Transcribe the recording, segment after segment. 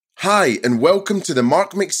Hi, and welcome to the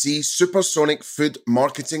Mark McC Supersonic Food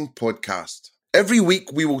Marketing Podcast. Every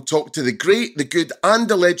week we will talk to the great, the good and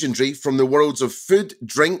the legendary from the worlds of food,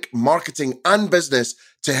 drink, marketing and business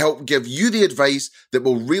to help give you the advice that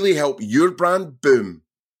will really help your brand boom.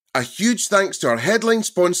 A huge thanks to our headline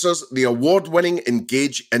sponsors, the award-winning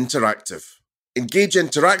Engage Interactive. Engage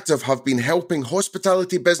Interactive have been helping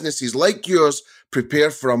hospitality businesses like yours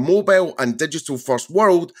prepare for a mobile and digital-first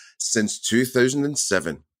world since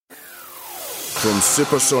 2007. From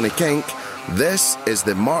Supersonic Inc., this is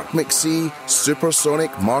the Mark McC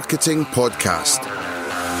Supersonic Marketing Podcast.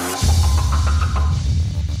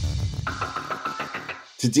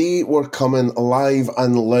 Today we're coming live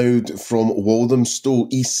and loud from Walthamstow,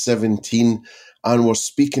 East 17, and we're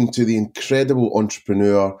speaking to the incredible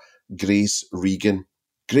entrepreneur, Grace Regan.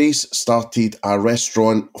 Grace started a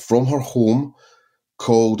restaurant from her home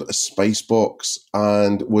called SpiceBox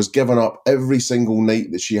and was given up every single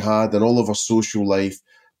night that she had in all of her social life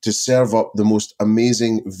to serve up the most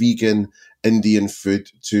amazing vegan Indian food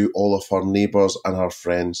to all of her neighbours and her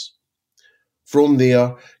friends. From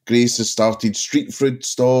there, Grace has started street food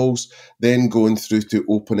stalls, then going through to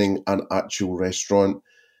opening an actual restaurant.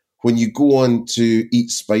 When you go on to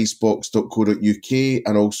eatspicebox.co.uk,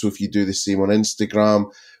 and also if you do the same on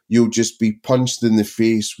Instagram, you'll just be punched in the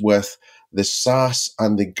face with the sass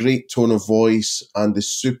and the great tone of voice and the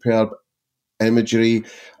superb imagery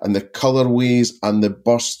and the colourways and the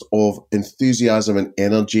burst of enthusiasm and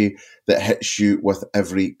energy that hits you with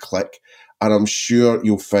every click. And I'm sure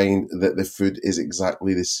you'll find that the food is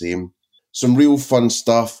exactly the same. Some real fun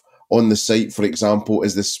stuff on the site, for example,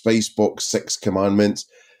 is the SpiceBox 6 commandments.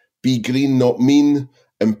 Be green, not mean.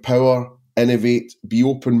 Empower, innovate, be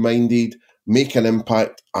open-minded, make an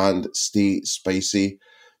impact, and stay spicy.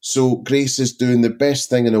 So Grace is doing the best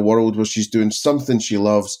thing in the world where she's doing something she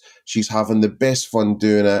loves, she's having the best fun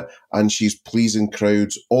doing it, and she's pleasing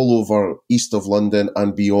crowds all over east of London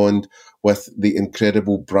and beyond with the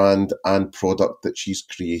incredible brand and product that she's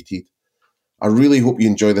created. I really hope you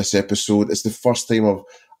enjoy this episode. It's the first time I've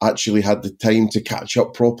actually had the time to catch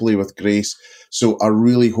up properly with Grace, so I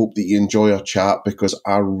really hope that you enjoy our chat because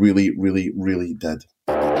I really, really, really did.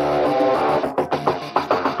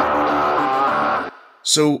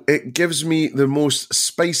 So it gives me the most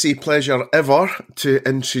spicy pleasure ever to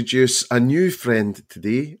introduce a new friend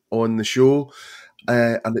today on the show,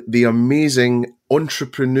 and the amazing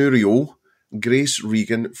entrepreneurial Grace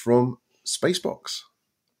Regan from SpiceBox.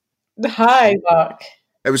 Hi, Mark.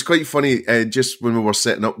 It was quite funny, just when we were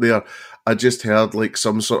setting up there, I just heard like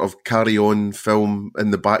some sort of carry-on film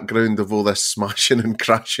in the background of all this smashing and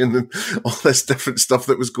crashing and all this different stuff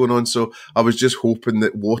that was going on. So I was just hoping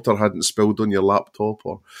that water hadn't spilled on your laptop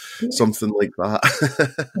or something like that.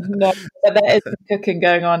 No, but there is some cooking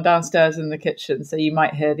going on downstairs in the kitchen, so you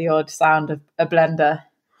might hear the odd sound of a blender.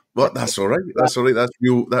 Well, that's all right. That's all right. That's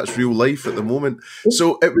real life at the moment.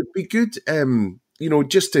 So it would be good,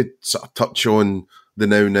 just to sort of touch on the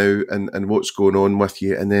now and what's going on with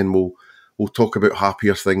you, and then we'll talk about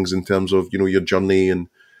happier things in terms of your journey and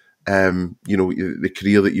the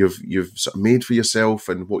career that you've sort of made for yourself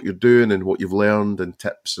and what you're doing and what you've learned and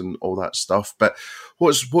tips and all that stuff. But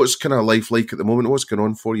what's kind of life like at the moment? What's going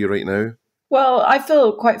on for you right now? Well, I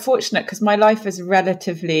feel quite fortunate because my life is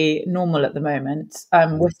relatively normal at the moment.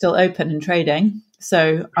 We're still open and trading,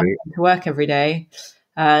 so Great. I'm going to work every day.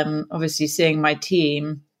 Obviously seeing my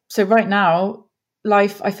team. So right now,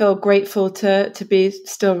 life, I feel grateful to be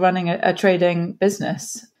still running a trading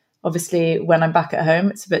business. Obviously, when I'm back at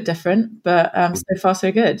home, it's a bit different, but so far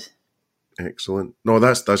so good. Excellent. No,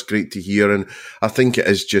 that's great to hear, and I think it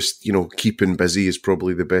is just keeping busy is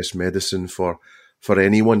probably the best medicine for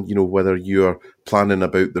anyone. Whether you're planning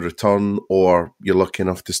about the return or you're lucky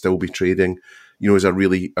enough to still be trading, is a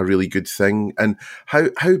really good thing. And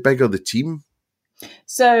how big are the team?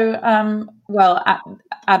 So,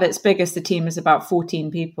 at its biggest, the team is about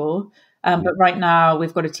 14 people. But right now,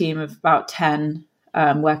 we've got a team of about 10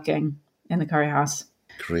 working in the curry house.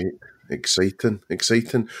 Great.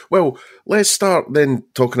 Exciting. Well, let's start then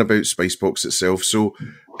talking about SpiceBox itself. So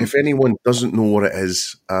if anyone doesn't know what it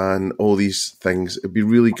is and all these things, it'd be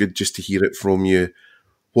really good just to hear it from you,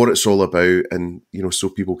 what it's all about, and, so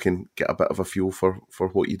people can get a bit of a feel for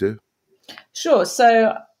what you do. Sure.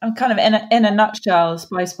 So I'm kind of in a nutshell,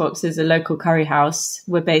 SpiceBox is a local curry house.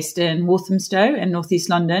 We're based in Walthamstow in northeast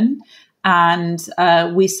London, and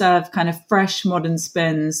we serve kind of fresh modern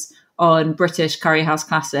spins on British curry house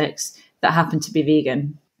classics that happen to be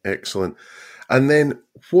vegan. Excellent. And then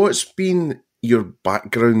what's been your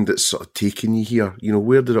background that's sort of taken you here?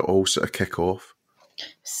 Where did it all sort of kick off?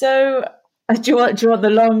 So Do you want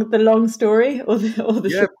the long story or the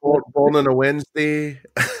Yeah, short? born on a Wednesday,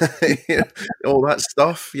 all that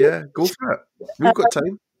stuff. Yeah, go for it. We've got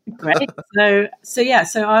time. Great.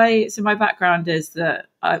 So my background is that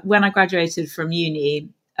when I graduated from uni,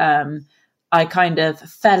 I kind of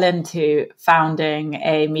fell into founding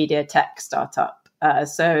a media tech startup.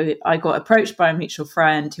 So I got approached by a mutual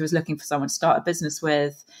friend who was looking for someone to start a business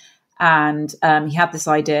with. And he had this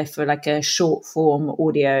idea for like a short form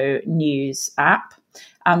audio news app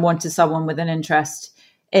and wanted someone with an interest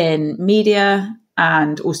in media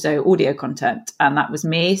and also audio content. And that was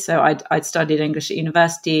me. So I'd studied English at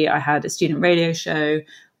university. I had a student radio show.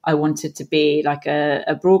 I wanted to be like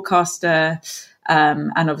a broadcaster.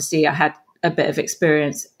 And obviously I had a bit of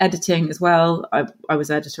experience editing as well. I was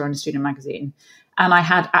editor on a student magazine. And I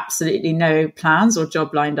had absolutely no plans or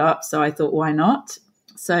job lined up. So I thought, why not?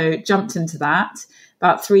 So jumped into that.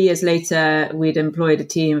 About 3 years later, we'd employed a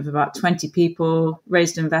team of about 20 people,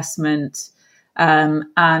 raised investment,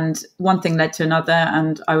 and one thing led to another.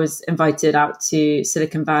 And I was invited out to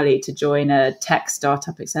Silicon Valley to join a tech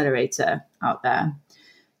startup accelerator out there.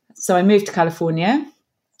 So I moved to California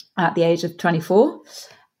at the age of 24.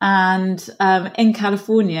 And in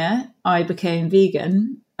California, I became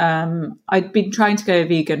vegan. I'd been trying to go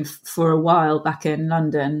vegan for a while back in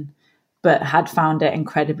London, but had found it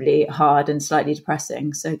incredibly hard and slightly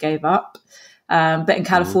depressing, so gave up. But in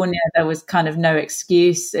California, there was kind of no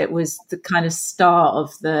excuse. It was the kind of start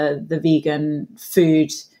of the vegan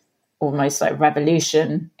food, almost like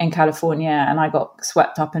revolution in California. And I got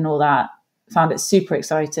swept up in all that, found it super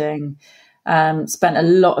exciting. Spent a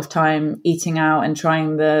lot of time eating out and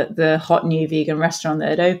trying the hot new vegan restaurant that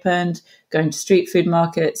had opened, going to street food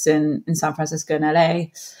markets in San Francisco and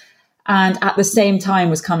LA. And at the same time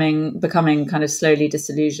was becoming kind of slowly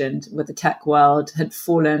disillusioned with the tech world, had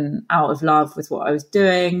fallen out of love with what I was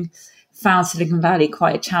doing, found Silicon Valley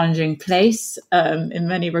quite a challenging place in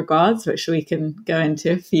many regards, which we can go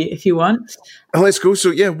into if you want. Oh, let's go. So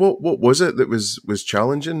yeah, what was it that was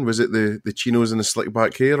challenging? Was it the chinos and the slick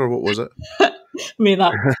back hair, or what was it? I mean,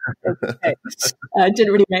 that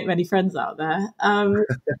didn't really make many friends out there. I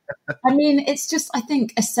mean, it's just, I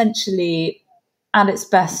think essentially, at its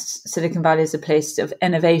best, Silicon Valley is a place of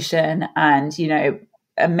innovation and,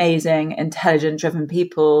 amazing, intelligent, driven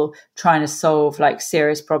people trying to solve like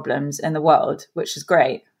serious problems in the world, which is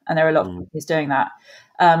great. And there are a lot of companies doing that.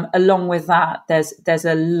 Along with that, there's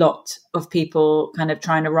a lot of people kind of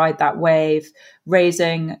trying to ride that wave,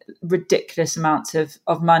 raising ridiculous amounts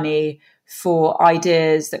of money for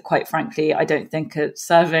ideas that, quite frankly, I don't think are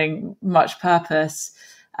serving much purpose.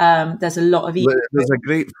 There's a lot of there's a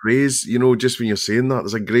great phrase, just when you're saying that,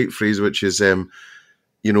 there's a great phrase which is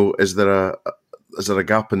is there a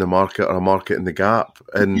gap in the market or a market in the gap?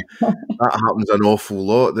 And that happens an awful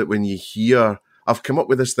lot, that when you hear I've come up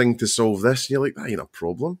with this thing to solve this, and you're like, that ain't a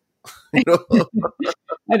problem.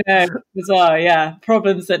 I know, bizarre, yeah.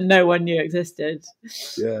 Problems that no one knew existed.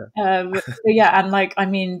 Yeah. And like, I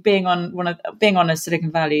mean, being on a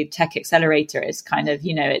Silicon Valley tech accelerator is kind of,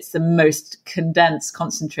 it's the most condensed,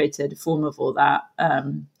 concentrated form of all that.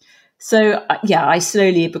 I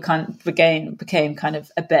slowly became kind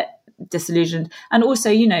of a bit disillusioned, and also,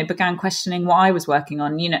 began questioning what I was working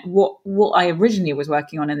on. What I originally was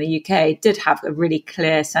working on in the UK did have a really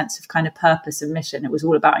clear sense of kind of purpose and mission. It was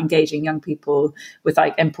all about engaging young people with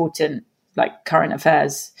like important like current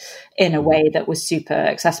affairs in a way that was super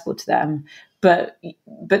accessible to them. But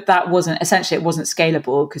that wasn't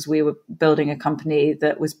scalable, because we were building a company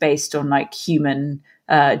that was based on like human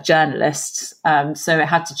journalists. So it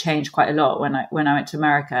had to change quite a lot when I went to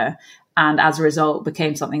America. And as a result,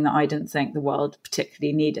 became something that I didn't think the world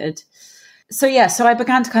particularly needed. So I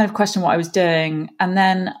began to kind of question what I was doing. And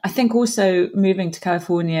then I think also moving to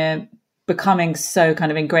California, becoming so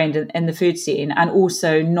kind of ingrained in the food scene, and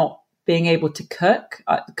also not being able to cook.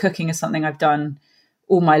 Cooking is something I've done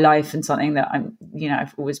all my life and something that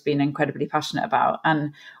I've always been incredibly passionate about.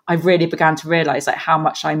 And I really began to realize like how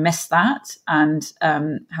much I missed that and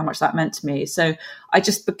how much that meant to me. So I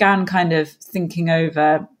just began kind of thinking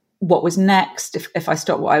over what was next. If I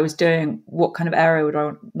stopped what I was doing, what kind of area would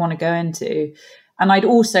I want to go into? And I'd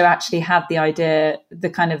also actually had the idea,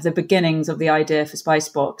 the beginnings of the idea for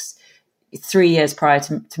SpiceBox 3 years prior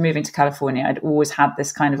to moving to California. I'd always had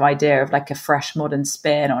this kind of idea of like a fresh modern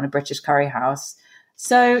spin on a British curry house.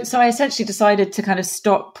 So I essentially decided to kind of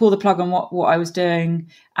pull the plug on what I was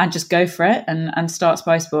doing and just go for it and start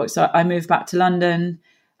SpiceBox. So I moved back to London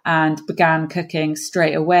and began cooking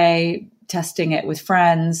straight away, testing it with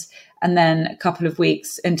friends. And then a couple of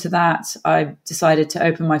weeks into that, I decided to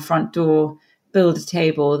open my front door, build a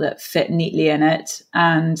table that fit neatly in it,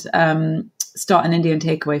 and start an Indian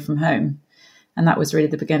takeaway from home. And that was really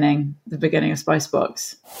the beginning of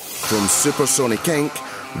SpiceBox. From Supersonic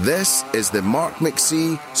Inc., this is the Mark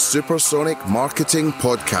McC Supersonic Marketing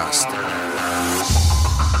Podcast.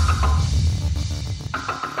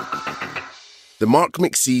 The Mark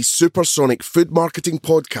McC Supersonic Food Marketing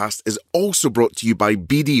Podcast is also brought to you by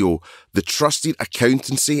BDO, the trusted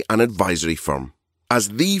accountancy and advisory firm. As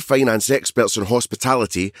the finance experts in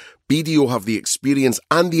hospitality, BDO have the experience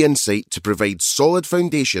and the insight to provide solid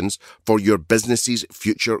foundations for your business's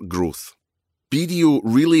future growth. BDO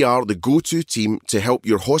really are the go-to team to help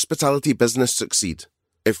your hospitality business succeed.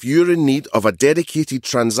 If you're in need of a dedicated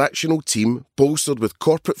transactional team bolstered with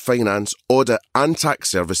corporate finance, audit and tax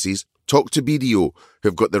services, talk to BDO,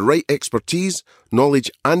 who've got the right expertise, knowledge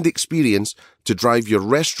and experience to drive your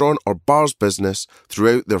restaurant or bar's business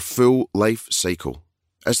throughout their full life cycle.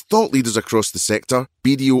 As thought leaders across the sector,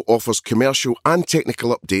 BDO offers commercial and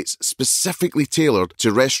technical updates specifically tailored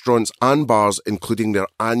to restaurants and bars, including their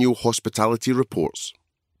annual hospitality reports.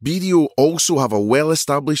 BDO also have a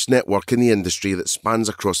well-established network in the industry that spans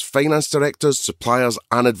across finance directors, suppliers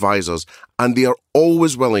and advisors, and they are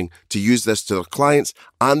always willing to use this to their clients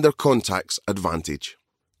and their contacts' advantage.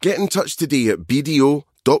 Get in touch today at bdo.co.uk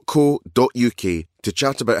to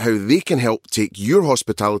chat about how they can help take your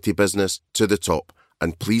hospitality business to the top.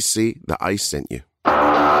 And please say that I sent you.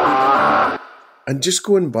 And just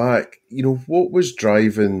going back, what was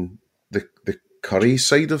driving the curry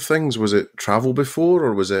side of things? Was it travel before,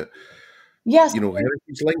 or was it, yes,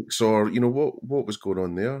 heritage links, or, what was going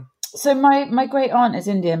on there? So my great aunt is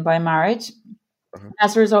Indian by marriage. Uh-huh.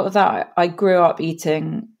 As a result of that, I grew up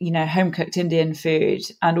eating, home cooked Indian food.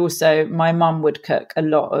 And also my mum would cook a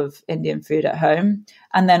lot of Indian food at home.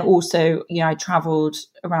 And then also, I traveled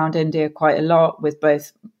around India quite a lot with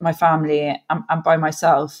both my family and by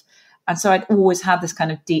myself. And so I'd always had this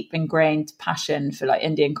kind of deep ingrained passion for like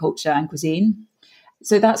Indian culture and cuisine.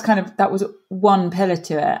 So that was one pillar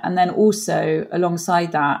to it. And then also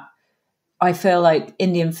alongside that, I feel like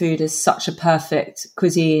Indian food is such a perfect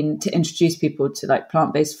cuisine to introduce people to like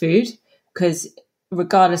plant-based food, because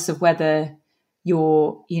regardless of whether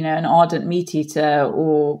you're, an ardent meat eater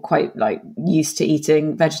or quite like used to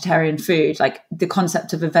eating vegetarian food, like the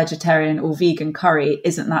concept of a vegetarian or vegan curry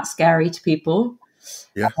isn't that scary to people.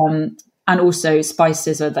 Yeah. And also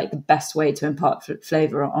spices are like the best way to impart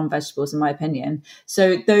flavor on vegetables, in my opinion.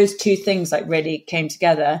 So those two things like really came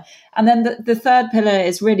together. And then the third pillar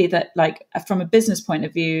is really that, like, from a business point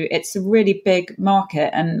of view, it's a really big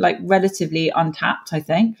market and like relatively untapped, I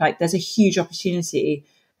think. Like there's a huge opportunity.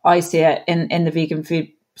 I see it in the vegan food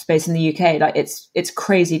space in the UK. Like it's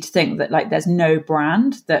crazy to think that like there's no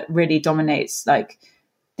brand that really dominates like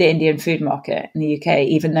the Indian food market in the UK,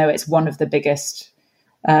 even though it's one of the biggest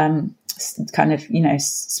kind of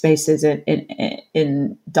spaces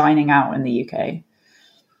in dining out in the UK.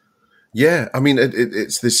 Yeah, I mean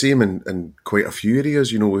it's the same in quite a few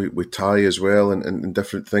areas, with Thai as well and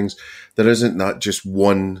different things. There isn't that just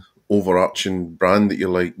one overarching brand that you're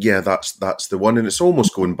like, yeah, that's the one. And it's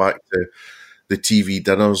almost going back to the TV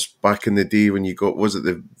dinners back in the day when you got, was it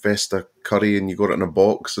the Vesta curry and you got it in a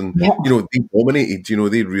box and yeah. They dominated,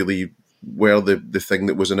 they really were the thing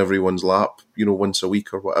that was in everyone's lap, once a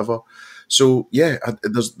week or whatever. So yeah,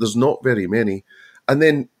 there's not very many. And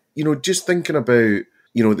then, just thinking about,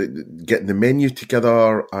 getting the menu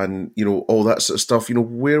together and, all that sort of stuff,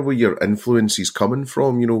 where were your influences coming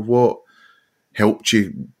from? What helped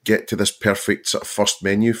you get to this perfect sort of first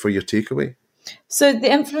menu for your takeaway? So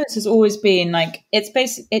the influence has always been like,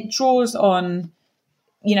 it draws on,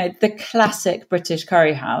 the classic British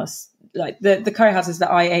curry house, like the curry houses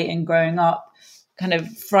that I ate in growing up, kind of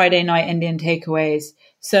Friday night Indian takeaways.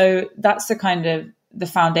 So that's the kind of the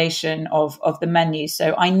foundation of the menu.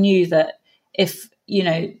 So I knew that if,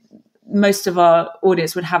 most of our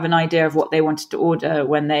audience would have an idea of what they wanted to order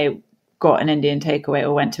when they got an Indian takeaway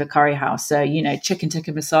or went to a curry house. So, chicken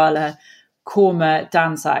tikka masala, korma,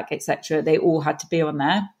 dansak, etc. They all had to be on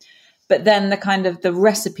there. But then the kind of the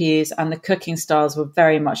recipes and the cooking styles were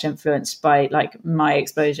very much influenced by like my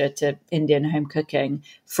exposure to Indian home cooking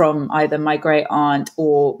from either my great aunt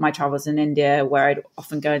or my travels in India, where I'd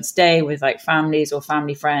often go and stay with like families or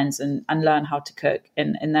family friends and learn how to cook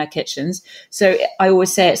in their kitchens. So I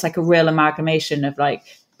always say it's like a real amalgamation of like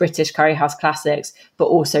British curry house classics, but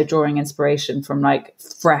also drawing inspiration from like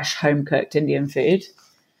fresh home cooked Indian food.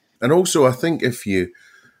 And also, I think if you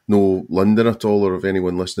know London at all, or if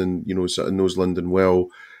anyone listening, sort of knows London well,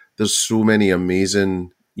 there's so many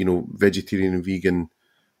amazing, vegetarian and vegan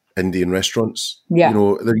Indian restaurants. Yeah.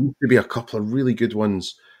 There used to be a couple of really good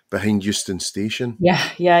ones behind Euston Station. Yeah.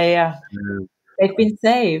 They've been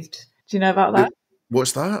saved. Do you know about that?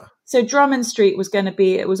 What's that? So Drummond Street was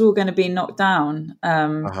all going to be knocked down.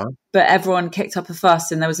 But everyone kicked up a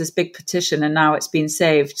fuss and there was this big petition, and now it's been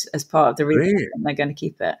saved as part of the rebuild, and they're going to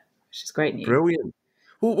keep it, which is great news. Brilliant.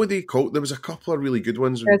 What were they called? There was a couple of really good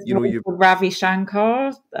ones. There's Ravi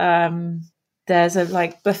Shankar. There's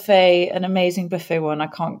a buffet, an amazing buffet one. I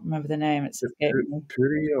can't remember the name. It's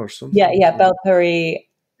Puri or something. Yeah, Belpuri.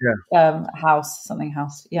 House.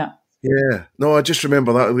 Yeah. Yeah. No, I just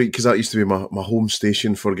remember that because that used to be my home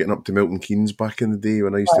station for getting up to Milton Keynes back in the day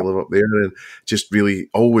when I used to live up there, and just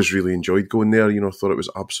always really enjoyed going there. Thought it was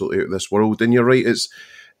absolutely out of this world. And you're right,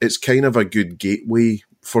 it's kind of a good gateway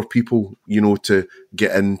for people, to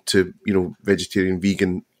get into, vegetarian,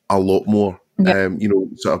 vegan a lot more. Yeah.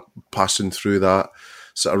 Sort of passing through that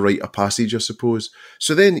sort of rite of passage, I suppose.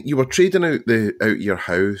 So then you were trading out your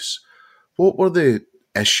house. What were the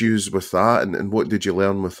issues with that, and what did you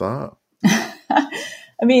learn with that?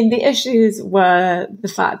 I mean, the issues were the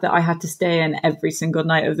fact that I had to stay in every single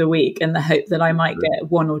night of the week in the hope that I might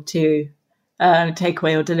get one or two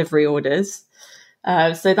takeaway or delivery orders.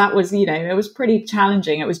 So that was, it was pretty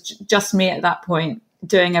challenging. It was just me at that point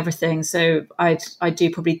doing everything. So I'd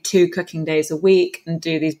do probably 2 cooking days a week and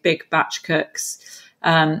do these big batch cooks.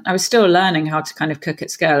 I was still learning how to kind of cook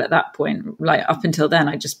at scale at that point. Like up until then,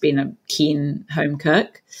 I'd just been a keen home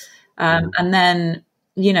cook. And then,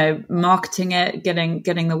 marketing it,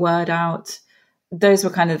 getting the word out. Those were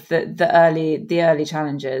kind of the early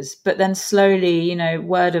challenges. But then slowly,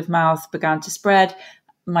 word of mouth began to spread.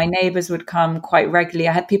 My neighbors would come quite regularly.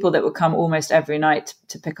 I had people that would come almost every night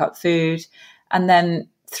to pick up food. And then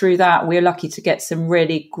through that, we were lucky to get some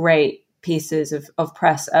really great pieces of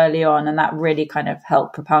press early on. And that really kind of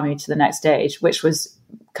helped propel me to the next stage, which was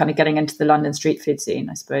kind of getting into the London street food scene,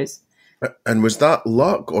 I suppose. And was that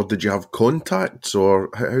luck, or did you have contacts,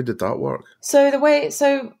 or how did that work? So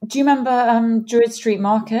do you remember Druid Street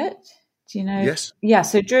Market? Do you know? Yes. Yeah.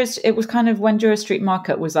 So it was kind of when Druid Street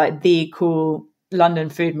Market was like the cool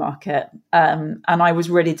London food market. And I was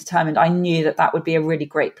really determined. I knew that would be a really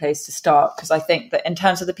great place to start, because I think that in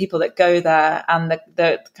terms of the people that go there and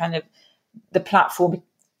the kind of the platform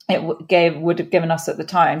it would have given us at the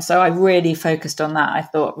time. So I really focused on that. I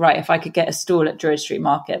thought, right, if I could get a stall at Druid Street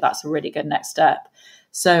Market, that's a really good next step.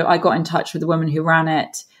 So I got in touch with the woman who ran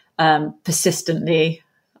it persistently.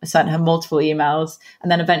 I sent her multiple emails,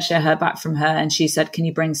 and then eventually I heard back from her, and she said, can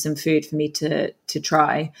you bring some food for me to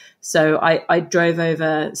try? So I drove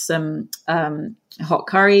over some hot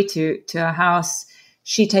curry to her house.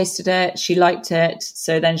 She tasted it. She liked it.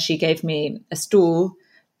 So then she gave me a stall.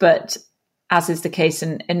 But as is the case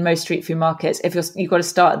in most street food markets, if you've got to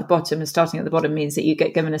start at the bottom, and starting at the bottom means that you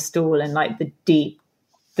get given a stall in like the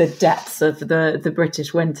depths of the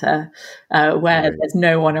British winter, where there's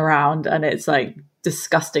no one around and it's like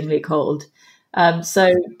disgustingly cold.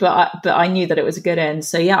 But I knew that it was a good end.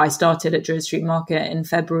 So yeah, I started at Druid Street Market in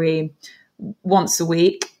February once a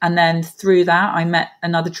week. And then through that, I met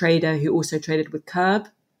another trader who also traded with Curb.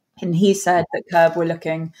 And he said that Curb were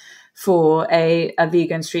looking for a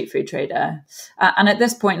vegan street food trader. And at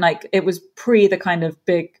this point, like it was pre the kind of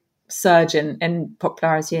big surge in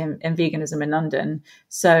popularity in veganism in London.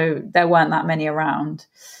 So there weren't that many around.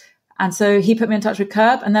 And so he put me in touch with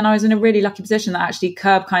Curb. And then I was in a really lucky position that actually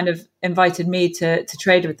Curb kind of invited me to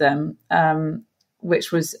trade with them,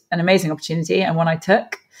 which was an amazing opportunity and one I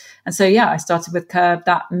took. And so, yeah, I started with Curb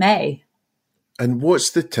that May. And what's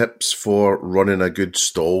the tips for running a good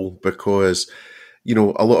stall? Because, a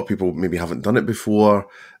lot of people maybe haven't done it before.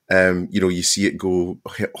 You see it go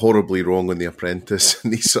horribly wrong on The Apprentice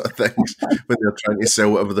and these sort of things when they're trying to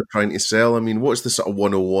sell whatever they're trying to sell. I mean, what's the sort of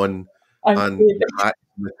 101 and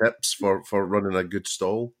the tips for running a good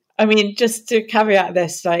stall? I mean, just to caveat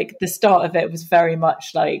this, like the start of it was very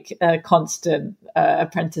much like a constant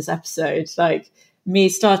Apprentice episode. Like me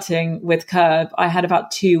starting with Curb, I had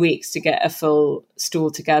about 2 weeks to get a full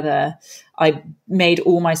stall together. I made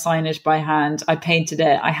all my signage by hand. I painted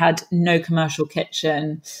it. I had no commercial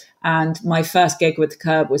kitchen. And my first gig with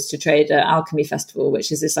Curb was to trade at Alchemy Festival,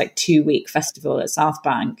 which is this like 2-week festival at South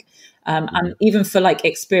Bank. And even for like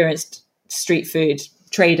experienced street food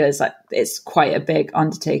traders, like it's quite a big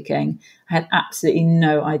undertaking. I had absolutely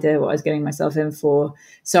no idea what I was getting myself in for.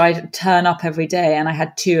 So I'd turn up every day and I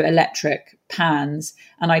had 2 electric pans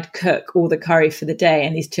and I'd cook all the curry for the day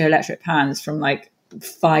in these 2 electric pans from like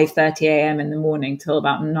 5:30 a.m. in the morning till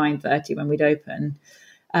about 9:30 when we'd open.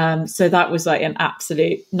 So that was like an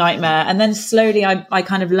absolute nightmare. And then slowly I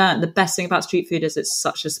kind of learned the best thing about street food is it's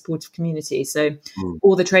such a supportive community. So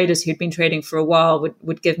all the traders who'd been trading for a while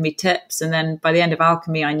would give me tips. And then by the end of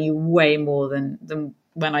Alchemy, I knew way more than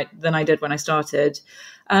than I did when I started.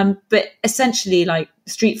 But essentially, like,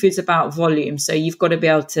 street food's about volume. So you've got to be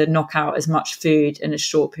able to knock out as much food in a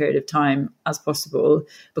short period of time as possible,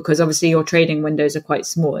 because obviously your trading windows are quite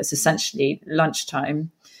small. It's essentially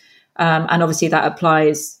lunchtime. And obviously that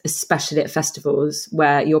applies especially at festivals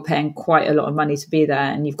where you're paying quite a lot of money to be there,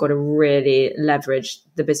 and you've got to really leverage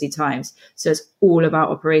the busy times. So it's all about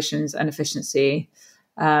operations and efficiency,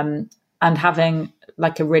 and having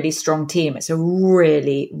like a really strong team. It's a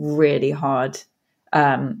really, really hard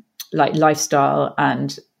like lifestyle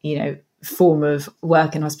and, you know, form of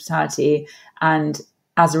work in hospitality. And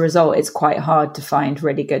as a result, it's quite hard to find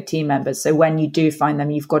really good team members. So when you do find them,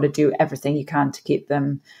 you've got to do everything you can to keep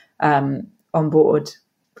them on board,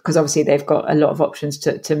 because obviously they've got a lot of options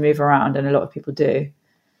to move around, and a lot of people do.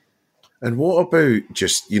 And what about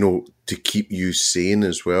just, you know, to keep you sane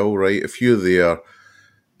as well, right? If you're there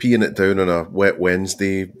peeing it down on a wet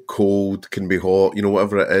Wednesday, cold, can be hot, you know,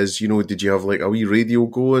 whatever it is, you know, did you have like a wee radio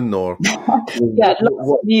going, or yeah,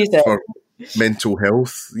 lots of music for mental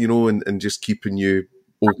health, you know, and just keeping you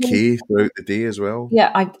okay throughout the day as well?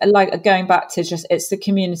 Yeah, I like going back to just, it's the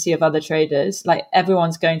community of other traders. Like,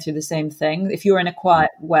 everyone's going through the same thing. If you're in a quiet,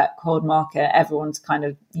 wet, cold market, everyone's kind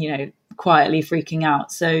of, you know, quietly freaking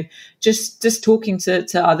out. So just talking to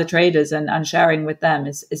other traders and sharing with them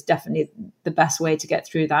is definitely the best way to get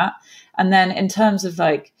through that. And then in terms of,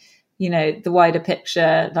 like, you know, the wider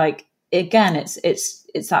picture, like, again, it's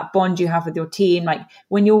that bond you have with your team. Like,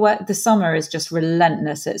 when the summer is just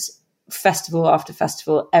relentless. It's festival after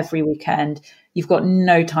festival every weekend. You've got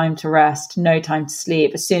no time to rest, no time to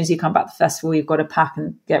sleep. As soon as you come back to the festival, you've got to pack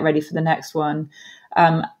and get ready for the next one.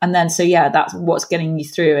 And then, so yeah, that's what's getting you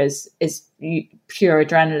through is pure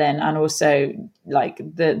adrenaline, and also like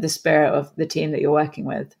the spirit of the team that you're working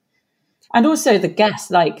with. And also the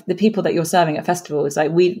guests, like the people that you're serving at festivals.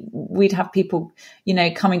 Like we'd have people, you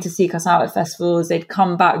know, coming to seek us out at festivals. They'd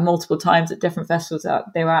come back multiple times at different festivals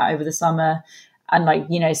that they were at over the summer, and, like,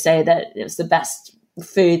 you know, say that it's the best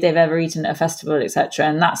food they've ever eaten at a festival, etc.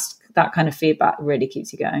 And that kind of feedback really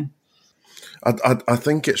keeps you going. I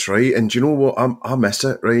think it's right. And do you know what? I miss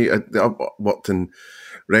it, right? I worked in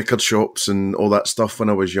record shops and all that stuff when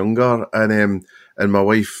I was younger. And my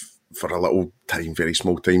wife, for a little time, very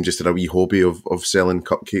small time, just had a wee hobby of selling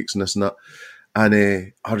cupcakes and this and that.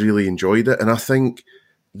 And I really enjoyed it. And I think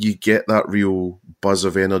you get that real buzz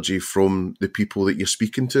of energy from the people that you're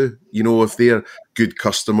speaking to. You know, if they're good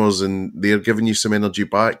customers and they're giving you some energy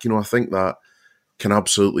back, you know, I think that can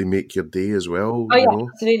absolutely make your day as well. Oh, yeah, you know?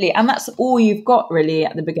 Absolutely. And that's all you've got really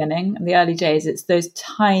at the beginning, in the early days. It's those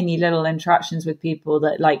tiny little interactions with people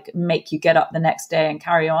that, like, make you get up the next day and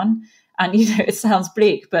carry on. And, you know, it sounds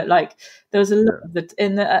bleak, but, like, there was a lot of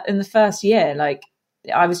in the first year, like,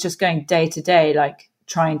 I was just going day to day, like,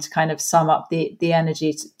 trying to kind of sum up the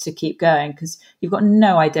energy to keep going, because you've got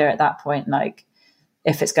no idea at that point, like,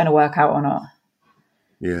 if it's going to work out or not.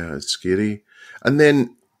 Yeah, it's scary. And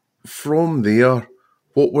then from there,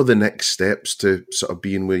 what were the next steps to sort of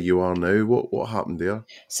being where you are now? What happened there?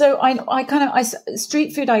 So I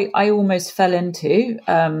street food I almost fell into.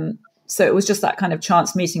 So it was just that kind of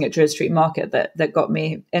chance meeting at Druid Street Market that got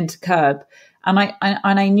me into Curb. And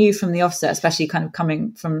I knew from the offset, especially kind of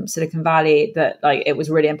coming from Silicon Valley, that, like, it was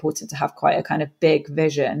really important to have quite a kind of big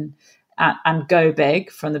vision and go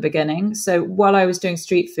big from the beginning. So while I was doing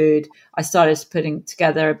street food, I started putting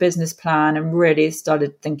together a business plan and really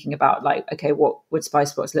started thinking about, like, okay, what would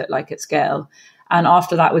SpiceBox look like at scale? And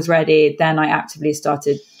after that was ready, then I actively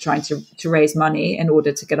started trying to raise money in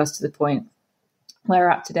order to get us to the point where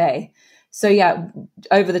we're at today. So yeah,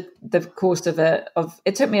 over the course of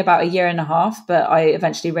it took me about 1.5 years, but I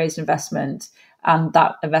eventually raised investment, and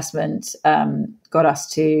that investment got us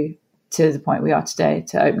to the point we are today,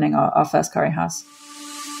 to opening our first curry house.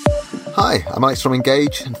 Hi, I'm Alex from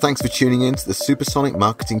Engage, and thanks for tuning in to the Supersonic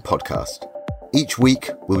Marketing Podcast. Each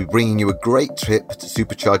week, we'll be bringing you a great tip to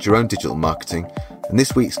supercharge your own digital marketing, and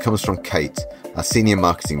this week's comes from Kate, our Senior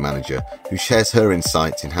Marketing Manager, who shares her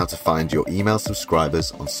insights in how to find your email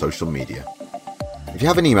subscribers on social media. If you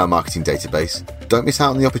have an email marketing database, don't miss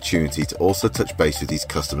out on the opportunity to also touch base with these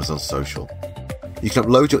customers on social. You can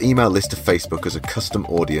upload your email list to Facebook as a custom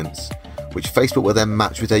audience, which Facebook will then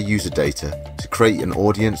match with their user data to create an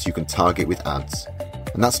audience you can target with ads.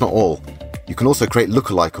 And that's not all. You can also create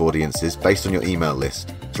lookalike audiences based on your email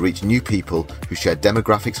list to reach new people who share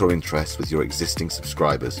demographics or interests with your existing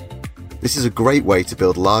subscribers. This is a great way to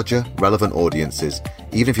build larger, relevant audiences,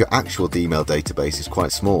 even if your actual email database is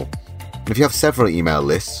quite small. And if you have several email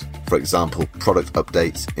lists, for example, product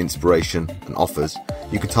updates, inspiration, and offers,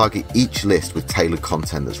 you can target each list with tailored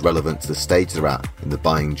content that's relevant to the stage they're at in the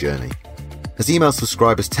buying journey. As email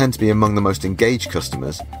subscribers tend to be among the most engaged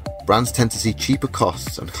customers, brands tend to see cheaper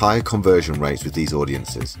costs and higher conversion rates with these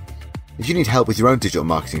audiences. If you need help with your own digital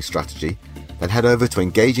marketing strategy, then head over to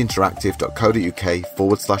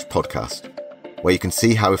engageinteractive.co.uk/podcast, where you can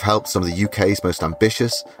see how we've helped some of the UK's most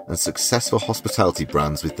ambitious and successful hospitality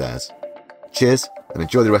brands with theirs. Cheers and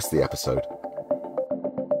enjoy the rest of the episode.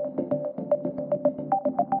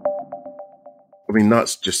 I mean,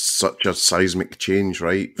 that's just such a seismic change,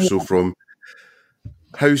 right? Yeah. So from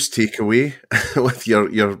house takeaway with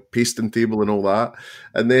your pasting table and all that,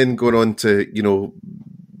 and then going on to,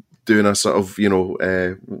 doing a sort of,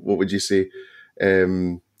 what would you say,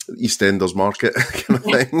 EastEnders market kind of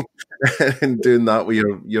thing, and doing that with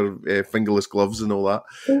your fingerless gloves and all that,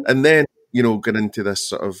 and then get into this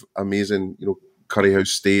sort of amazing curry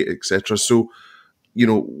house state, etc. So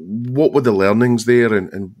what were the learnings there,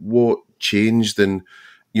 and what changed, and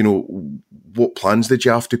what plans did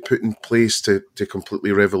you have to put in place to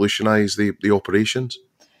completely revolutionise the operations?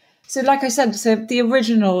 So like I said, the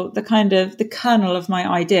original, the kernel of my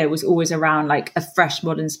idea was always around like a fresh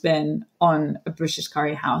modern spin on a British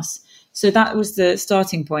curry house. So that was the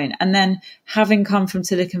starting point. And then having come from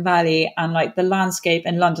Silicon Valley, and like the landscape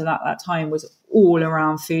in London at that time was all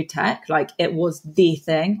around food tech, like it was the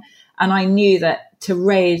thing. And I knew that to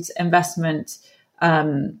raise investment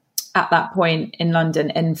at that point in London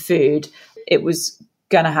in food, it was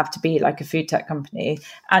going to have to be like a food tech company.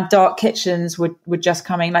 And dark kitchens were just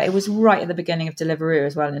coming, like it was right at the beginning of Deliveroo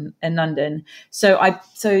as well in London. So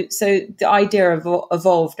the idea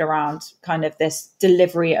evolved around kind of this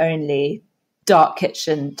delivery only dark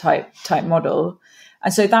kitchen type model.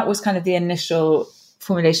 And so that was kind of the initial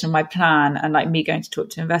formulation of my plan, and like me going to talk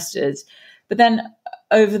to investors. But then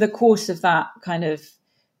over the course of that kind of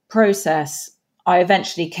process, I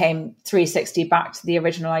eventually came 360 back to the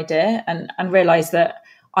original idea and realized that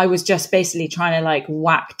I was just basically trying to like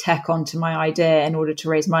whack tech onto my idea in order to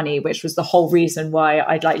raise money, which was the whole reason why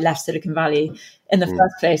I'd like left Silicon Valley in the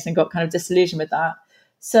first place and got kind of disillusioned with that.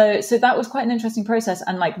 So that was quite an interesting process,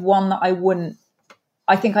 and like one that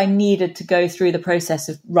I think I needed to go through the process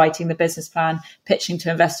of writing the business plan, pitching to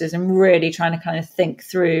investors, and really trying to kind of think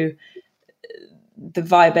through the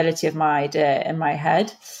viability of my idea in my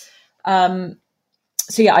head.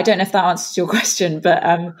 So yeah, I don't know if that answers your question, but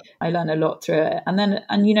I learned a lot through it. And then,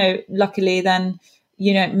 luckily then,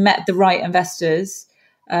 met the right investors.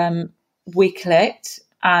 We clicked,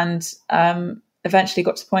 and eventually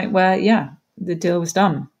got to the point where, the deal was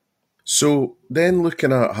done. So then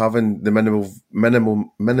looking at having the minimal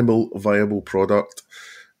viable product,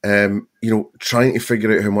 trying to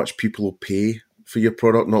figure out how much people will pay for your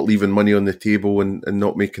product, not leaving money on the table and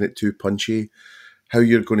not making it too punchy, how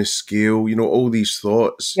you're going to scale, all these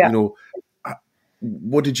thoughts,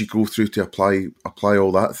 what did you go through to apply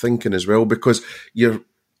all that thinking as well? Because I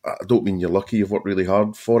don't mean you're lucky, you've worked really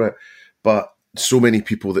hard for it, but so many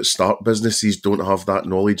people that start businesses don't have that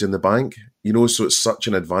knowledge in the bank, so it's such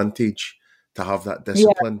an advantage to have that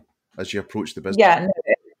discipline as you approach the business.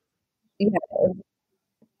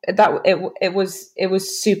 It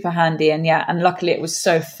was super handy, and luckily it was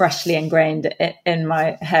so freshly ingrained in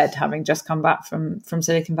my head, having just come back from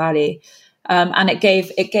Silicon Valley, and it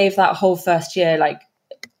gave that whole first year like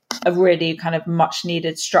a really kind of much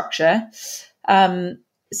needed structure.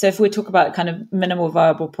 So if we talk about kind of minimal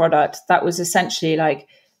viable product, that was essentially like,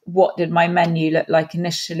 what did my menu look like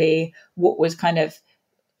initially? What was kind of,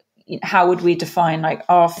 how would we define like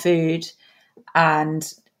our food,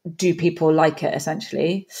 and do people like it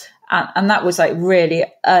essentially? And that was like really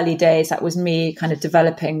early days. That was me kind of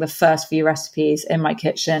developing the first few recipes in my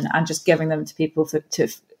kitchen and just giving them to people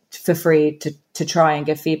for free to try and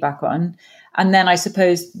give feedback on. And then I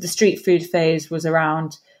suppose the street food phase was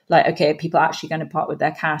around like, okay, are people actually going to part with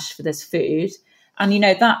their cash for this food? And,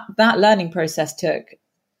 that learning process took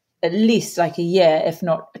at least like a year, if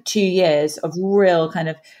not 2 years, of real kind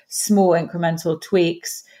of small incremental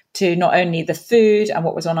tweaks to not only the food and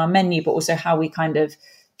what was on our menu, but also how we kind of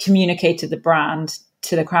communicated the brand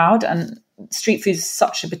to the crowd. And street food is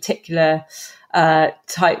such a particular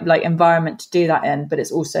type like environment to do that in, but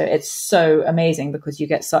it's so amazing because you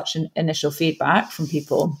get such an initial feedback from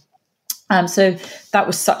people. So that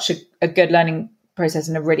was such a good learning process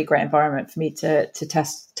and a really great environment for me to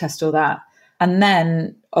test all that. And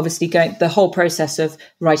then obviously going the whole process of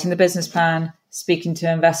writing the business plan, speaking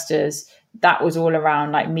to investors, that was all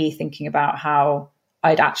around like me thinking about how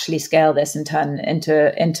I'd actually scale this and turn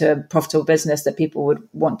into a profitable business that people would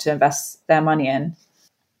want to invest their money in.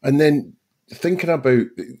 And then thinking about,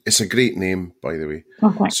 it's a great name, by the way.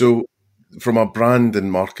 Okay. So from a brand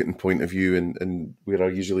and marketing point of view, and where I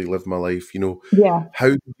usually live my life, Yeah. how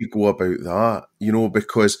do you go about that?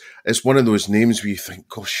 Because it's one of those names where you think,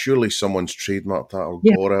 gosh, surely someone's trademarked that or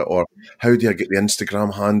got it, or how do I get the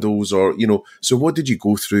Instagram handles, or, so what did you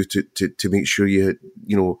go through to make sure you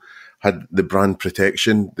had the brand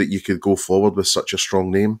protection that you could go forward with such a strong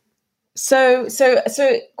name? So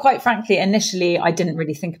quite frankly, initially, I didn't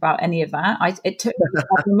really think about any of that. It took me,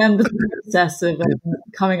 I remember the process of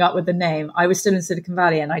coming up with the name. I was still in Silicon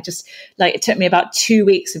Valley, and I just it took me about 2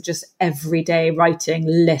 weeks of just every day writing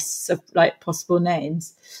lists of possible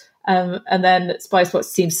names. And then SpiceBox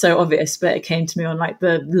seemed so obvious, but it came to me on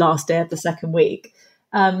the last day of the second week.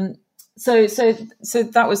 So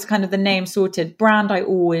that was kind of the name sorted. Brand I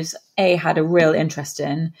always had a real interest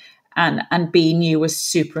in. And B, knew was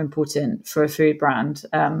super important for a food brand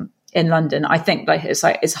in London. I think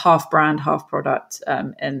it's half brand, half product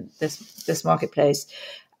in this marketplace.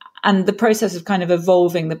 And the process of kind of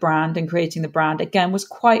evolving the brand and creating the brand, again, was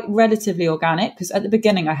quite relatively organic, because at the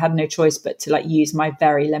beginning I had no choice but to use my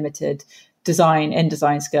very limited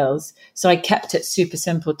design skills. So I kept it super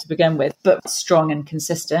simple to begin with, but strong and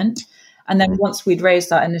consistent. And then once we'd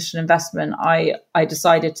raised that initial investment, I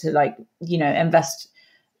decided to invest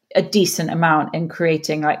a decent amount in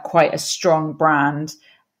creating quite a strong brand,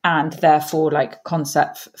 and therefore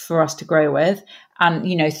concept for us to grow with. And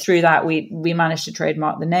through that we managed to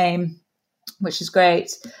trademark the name, which is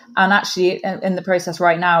great. And actually in the process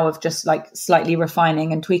right now of just slightly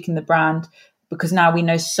refining and tweaking the brand, because now we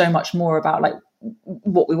know so much more about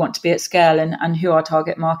what we want to be at scale and who our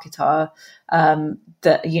target market are,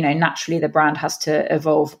 that naturally the brand has to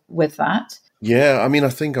evolve with that. Yeah, I mean, I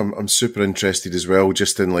think I'm super interested as well,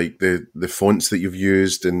 just in the fonts that you've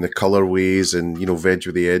used and the colorways and, veg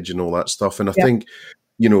with the edge and all that stuff. And I think,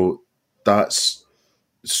 that's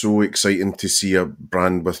so exciting to see a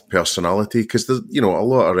brand with personality, because there's, a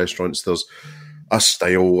lot of restaurants, there's a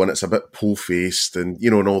style and it's a bit pull-faced and,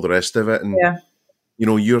 and all the rest of it. And,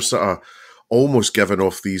 you're sort of almost giving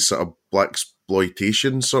off these sort of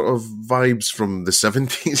blaxploitation sort of vibes from the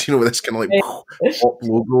 70s, with this kind of pop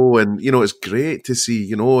logo, and it's great to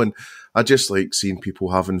see, and I just like seeing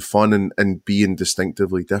people having fun and being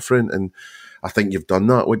distinctively different, and I think you've done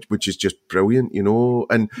that, which is just brilliant,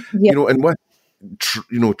 and and with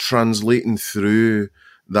translating through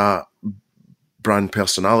that brand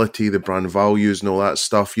personality, the brand values and all that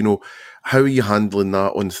stuff, how are you handling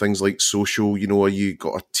that on things like social? Are you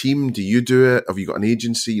got a team? Do you do it? Have you got an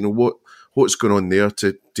agency? What's going on there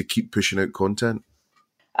to keep pushing out content?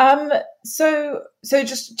 So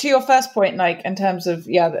just to your first point, in terms of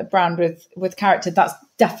the brand with character, that's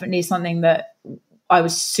definitely something that I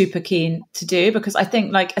was super keen to do, because I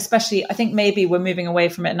think especially, I think maybe we're moving away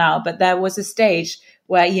from it now, but there was a stage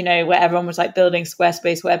where, where everyone was building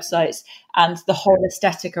Squarespace websites, and the whole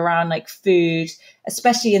aesthetic around food,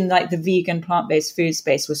 especially in the vegan plant-based food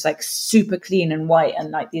space, was super clean and white,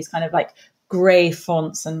 and these kind of grey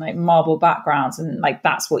fonts and marble backgrounds, and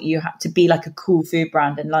that's what you had to be a cool food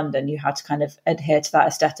brand in London. You had to kind of adhere to that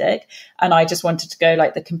aesthetic, and I just wanted to go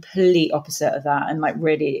the complete opposite of that and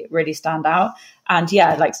really, really stand out. And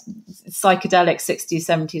psychedelic 60s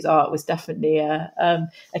 70s art was definitely a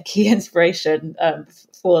key inspiration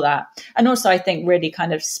for that. And also I think really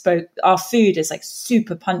kind of spoke, our food is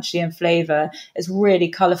super punchy in flavor, it's really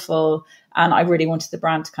colorful, and I really wanted the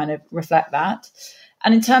brand to kind of reflect that.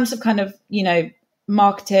 And in terms of kind of,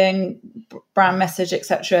 marketing, brand message,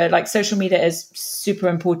 etc., social media is super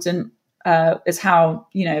important. Is how,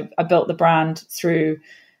 I built the brand through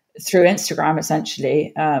Instagram,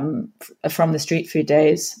 essentially, from the street food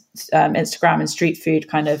days. Instagram and street food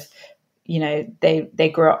kind of,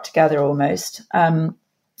 they grew up together almost.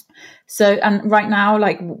 So, and right now,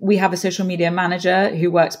 we have a social media manager who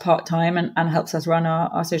works part-time and helps us run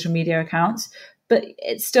our social media accounts, but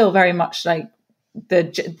it's still very much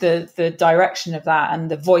the direction of that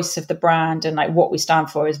and the voice of the brand and what we stand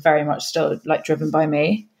for is very much still driven by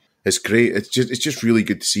me. It's great. It's just really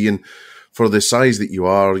good to see. And for the size that you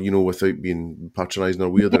are, without being patronising or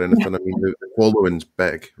weird or anything, I mean, the following's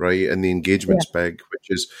big, right? And the engagement's big,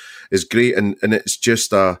 which is great. And it's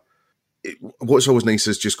just what's always nice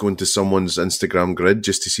is just going to someone's Instagram grid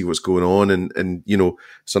just to see what's going on. And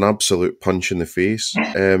it's an absolute punch in the face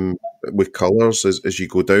with colours as you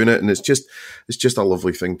go down it. And it's just a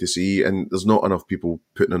lovely thing to see. And there's not enough people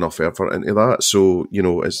putting enough effort into that. So,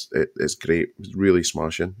 it's great. It's really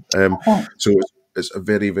smashing. So it's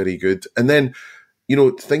very, very good. And then,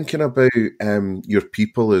 thinking about your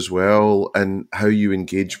people as well and how you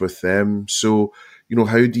engage with them. So,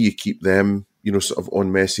 how do you keep them, sort of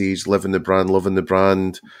on message, living the brand, loving the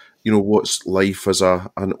brand? What's life as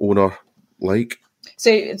an owner like?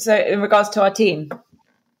 So in regards to our team,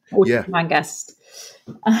 or Yeah. my guest.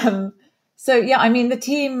 So yeah, I mean the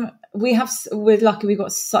team we're lucky we've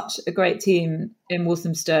got such a great team in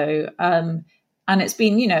Walthamstow, and it's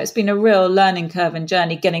been a real learning curve and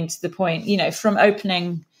journey getting to the point, from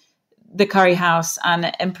opening the curry house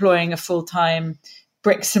and employing a full-time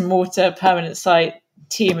bricks and mortar permanent site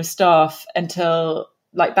team of staff until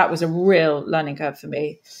that was a real learning curve for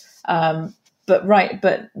me. But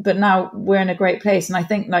now we're in a great place. And I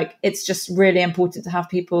think it's just really important to have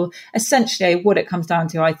people, essentially what it comes down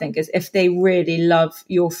to, I think, is if they really love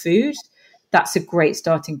your food, that's a great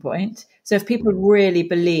starting point. So if people really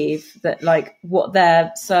believe that what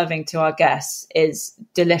they're serving to our guests is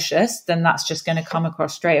delicious, then that's just going to come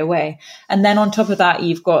across straight away. And then on top of that,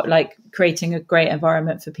 you've got creating a great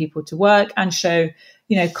environment for people to work and show,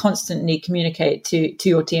 constantly communicate to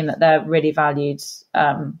your team that they're really valued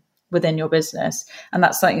within your business. And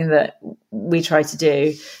that's something that we try to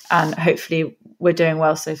do. And hopefully we're doing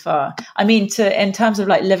well so far. I mean, in terms of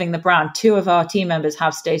living the brand, 2 of our team members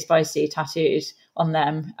have Stay Spicy tattooed on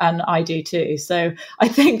them, and I do too. So I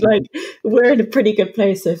think we're in a pretty good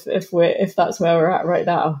place if that's where we're at right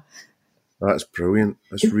now. That's brilliant.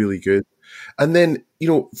 That's really good. And then,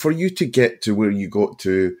 for you to get to where you got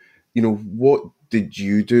to, what did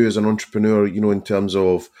you do as an entrepreneur, in terms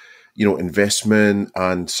of, investment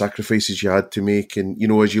and sacrifices you had to make? And,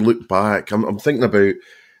 as you look back, I'm thinking about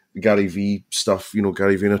Gary V stuff,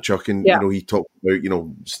 Gary Vaynerchuk, and, he talked about,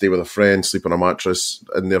 stay with a friend, sleep on a mattress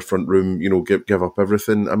in their front room, give up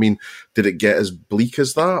everything. I mean, did it get as bleak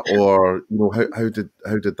as that? Or, how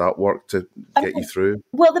did that work to get you through?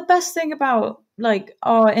 Well, the best thing about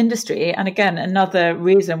our industry, and again, another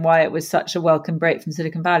reason why it was such a welcome break from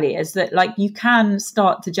Silicon Valley, is that you can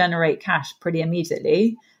start to generate cash pretty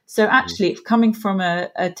immediately. So actually, coming from a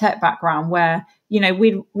tech background where,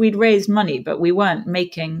 we'd raised money, but we weren't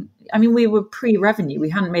making, we were pre-revenue. We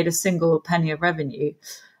hadn't made a single penny of revenue.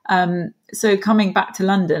 So coming back to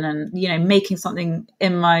London and, making something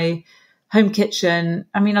in my home kitchen,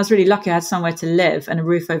 I was really lucky I had somewhere to live and a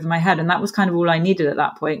roof over my head. And that was kind of all I needed at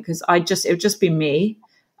that point, because it would just be me.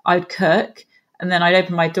 I'd cook, and then I'd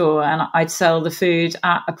open my door and I'd sell the food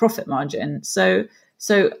at a profit margin. So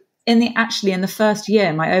in the first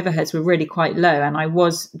year, my overheads were really quite low and I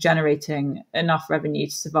was generating enough revenue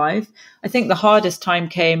to survive. I think the hardest time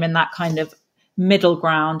came in that kind of middle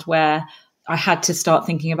ground where I had to start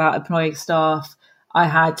thinking about employing staff. I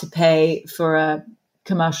had to pay for a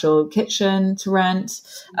commercial kitchen to rent.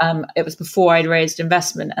 It was before I'd raised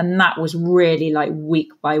investment. And that was really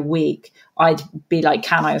week by week. I'd be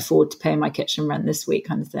can I afford to pay my kitchen rent this week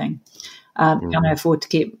kind of thing? Can I afford to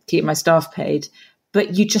keep my staff paid?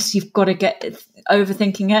 But you've got to get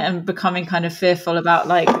overthinking it and becoming kind of fearful about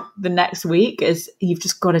the next week. Is you've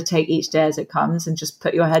just got to take each day as it comes and just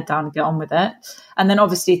put your head down and get on with it. And then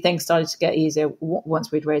obviously things started to get easier once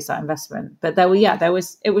we'd raised that investment. But it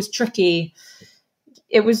was tricky.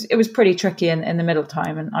 It was pretty tricky in the middle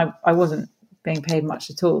time, and I wasn't being paid much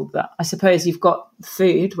at all. But I suppose you've got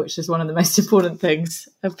food, which is one of the most important things.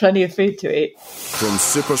 Have plenty of food to eat. From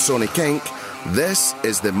Supersonic Inc., this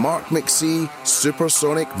is the Mark McSee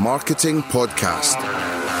Supersonic Marketing Podcast.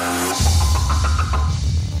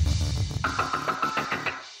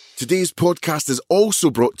 Today's podcast is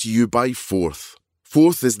also brought to you by Forth.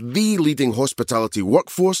 Forth is the leading hospitality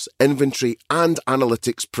workforce, inventory and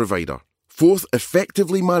analytics provider. Forth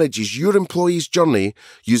effectively manages your employee's journey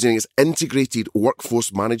using its integrated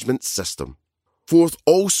workforce management system. Forth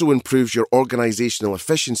also improves your organisational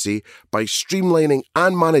efficiency by streamlining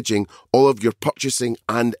and managing all of your purchasing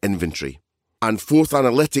and inventory. And Forth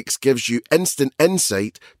Analytics gives you instant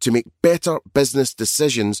insight to make better business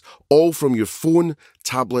decisions, all from your phone,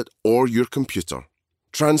 tablet or your computer.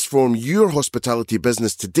 Transform your hospitality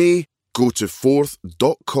business today. Go to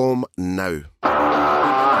forth.com now.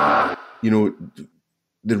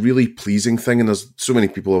 The really pleasing thing, and there's so many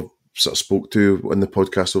people I've sort of spoke to on the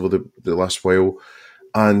podcast over the last while,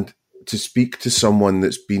 and to speak to someone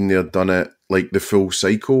that's been there, done it, the full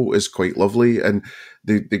cycle is quite lovely. And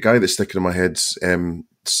the guy that's sticking in my head's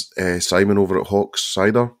Simon over at Hawks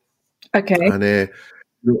Cider. Okay. And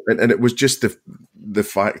it was just the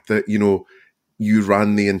fact that, you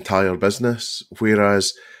ran the entire business,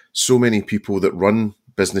 whereas so many people that run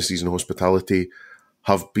businesses in hospitality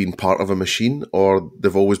have been part of a machine, or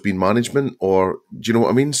they've always been management, or do you know what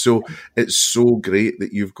I mean? So it's so great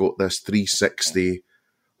that you've got this 360,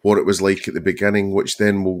 what it was like at the beginning, which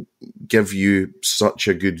then will give you such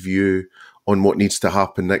a good view on what needs to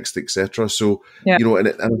happen next, etc. So, yeah. And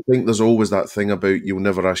I think there's always that thing about you'll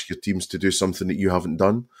never ask your teams to do something that you haven't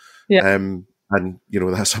done. Yeah. And,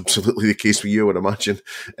 that's absolutely the case with you, I would imagine.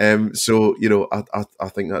 So, I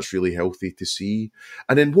think that's really healthy to see.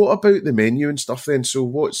 And then what about the menu and stuff then? So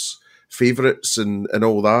what's favourites and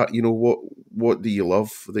all that? What do you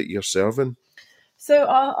love that you're serving? So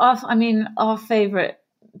our favourite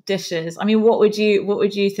dishes. I mean, what would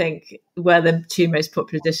you think were the two most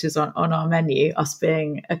popular dishes on our menu? Us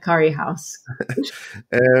being a curry house,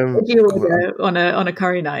 what would you order on a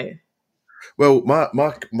curry night? Well,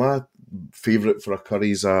 my favourite for a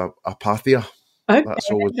curry is a pathia. Okay, that's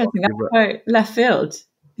always that's quite left field.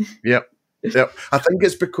 Yep. I think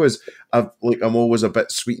it's because I'm always a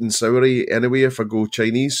bit sweet and soury anyway if I go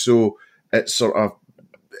Chinese, so it's sort of.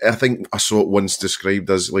 I think I saw it once described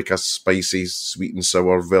as like a spicy, sweet and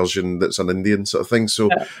sour version that's an Indian sort of thing. So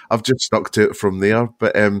I've just stuck to it from there.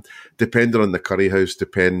 But depending on the curry house,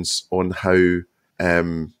 depends on how,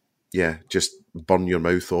 just burn your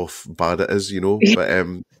mouth off bad it is, But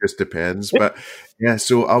just depends. But yeah,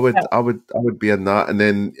 so I would be in that. And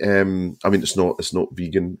then it's not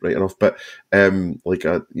vegan right enough, but like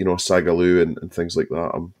a sagaloo and things like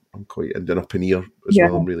that. I'm quite into a paneer as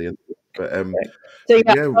well. I'm really into it. But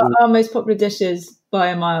our most popular dishes by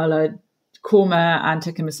a mile are korma and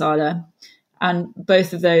tikka masala, and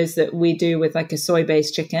both of those that we do with like a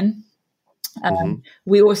soy-based chicken.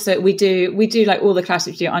 We do like all the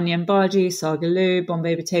classics. We do onion bhaji, sagaloo,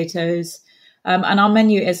 Bombay potatoes, and our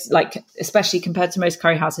menu is like, especially compared to most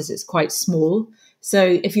curry houses, it's quite small.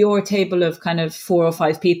 So if you're a table of kind of 4 or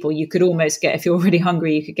 5 people, you could almost get, if you're really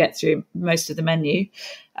hungry, you could get through most of the menu.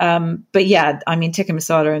 But yeah, I mean, tikka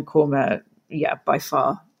masala and korma, by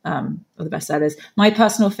far are the best sellers. My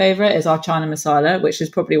personal favorite is our chana masala, which is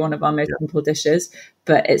probably one of our most simple dishes,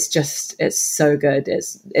 but it's so good.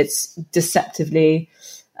 It's deceptively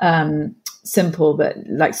simple, but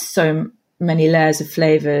like so many layers of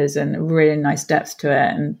flavors and really nice depth to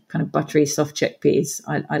it, and kind of buttery, soft chickpeas.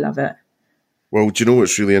 I love it. Well, do you know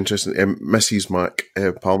what's really interesting? Mrs. Mac,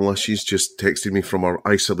 Pamela, she's just texted me from her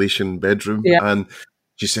isolation bedroom, and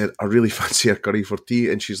she said, I really fancy a curry for tea.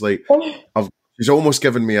 And she's like, she's almost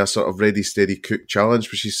given me a sort of ready, steady cook challenge,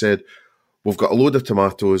 but she said, we've got a load of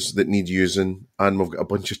tomatoes that need using, and we've got a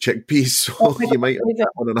bunch of chickpeas, so you might have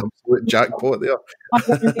on an absolute jackpot there. I'm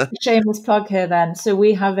going to make a shameless plug here then. So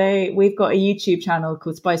we've got a YouTube channel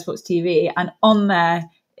called SpiceBox TV, and on there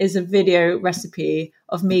is a video recipe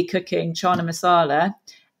of me cooking chana masala,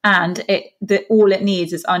 and all it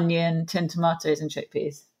needs is onion, tinned tomatoes, and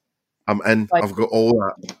chickpeas. I'm in. I've got all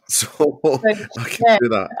that, so I can do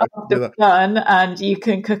that. Done, and you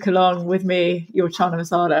can cook along with me your chana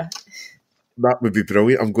masala. That would be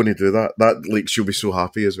brilliant. I'm going to do that. That she'll be so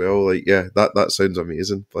happy as well. That sounds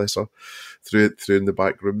amazing. Bless her. Through in the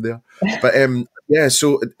back room there. But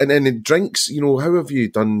so and then in drinks, how have you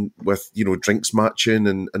done with drinks matching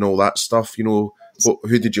and all that stuff? Who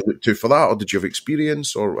did you look to for that, or did you have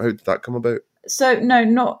experience, or how did that come about? So no,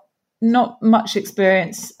 not much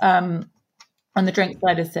experience on the drink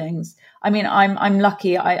side of things. I mean, I'm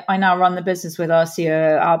lucky. I now run the business with our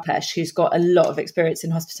CEO Alpesh, who's got a lot of experience in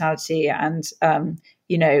hospitality, and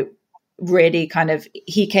really kind of,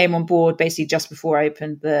 he came on board basically just before I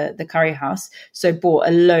opened the curry house, so brought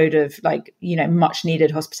a load of much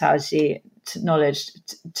needed hospitality knowledge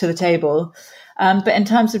to the table. But in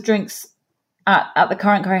terms of drinks at the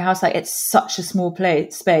current curry house, it's such a small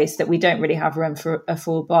space that we don't really have room for a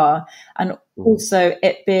full bar. And also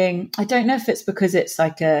it being, I don't know if it's because it's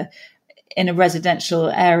in a residential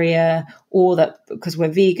area, or that because we're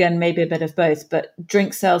vegan, maybe a bit of both, but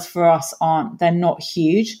drink sales for us they're not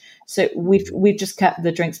huge. So we've just kept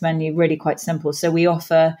the drinks menu really quite simple. So we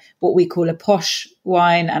offer what we call a posh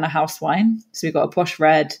wine and a house wine. So we've got a posh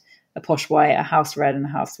red, a posh white, a house red, and a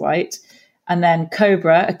house white. And then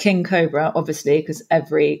Cobra, a King Cobra, obviously, because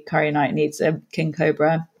every curry night needs a King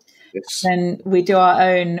Cobra. Yes. Then we do our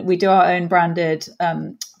own branded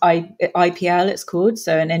IPL, it's called,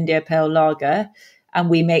 so an India Pale Lager, and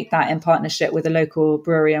we make that in partnership with a local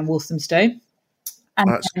brewery in Walthamstow. And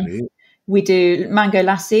that's great. We do mango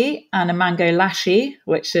lassi and a mango lassi,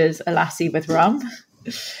 which is a lassi with rum,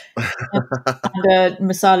 and a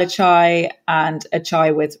masala chai and a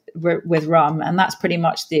chai with rum, and that's pretty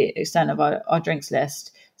much the extent of our drinks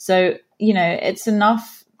list. So it's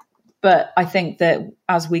enough, but I think that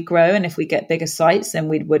as we grow and if we get bigger sites, then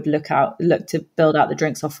we would look to build out the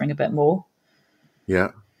drinks offering a bit more.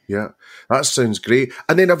 Yeah, that sounds great.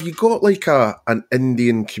 And then have you got an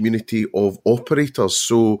Indian community of operators?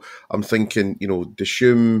 So I'm thinking,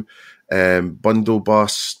 Dishum,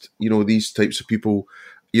 Bundobust, these types of people.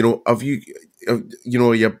 Have you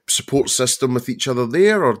your support system with each other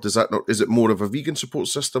there, or does that not? Is it more of a vegan support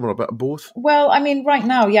system, or a bit of both? Well, I mean, right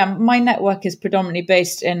now, yeah, my network is predominantly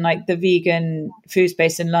based in like the vegan food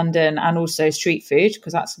space in London and also street food,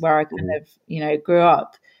 because that's where I kind of, grew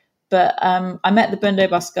up. But I met the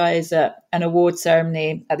Bundobus guys at an award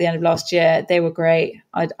ceremony at the end of last year. They were great.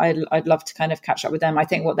 I'd love to kind of catch up with them. I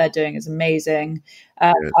think what they're doing is amazing.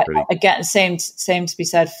 Again, same to be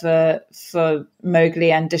said for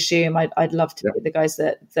Mowgli and Dishoom. I'd love to be the guys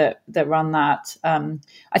that run that.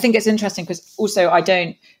 I think it's interesting because also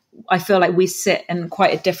I feel like we sit in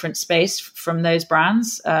quite a different space from those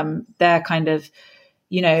brands. They're kind of,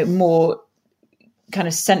 more kind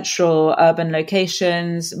of central urban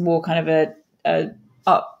locations, more kind of a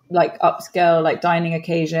upscale, like dining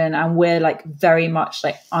occasion. And we're like very much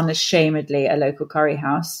like unashamedly a local curry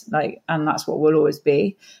house, and that's what we'll always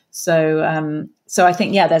be. So I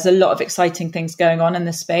think, there's a lot of exciting things going on in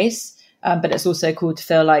this space. But it's also cool to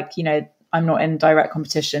feel like, I'm not in direct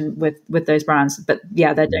competition with those brands, but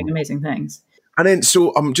they're doing amazing things. And then,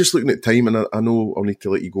 so I'm just looking at time, and I know I'll need to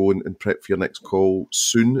let you go and prep for your next call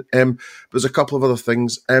soon. But there's a couple of other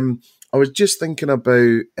things. I was just thinking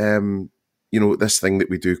about, this thing that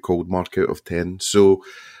we do called Mark Out of 10. So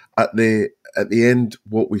at the end,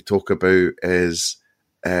 what we talk about is,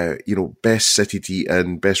 best city to eat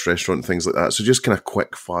in, best restaurant, things like that. So just kind of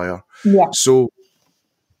quick fire. Yeah. So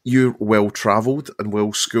you're well-travelled and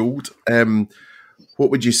well-schooled. What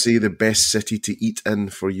would you say the best city to eat in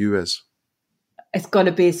for you is? It's got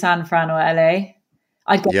to be San Fran or LA.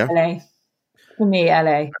 I'd go LA. For me,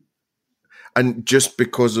 LA. And just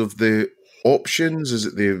because of the options, is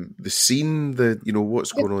it the scene,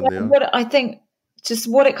 what's going on there? What I think, just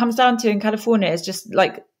what it comes down to in California is just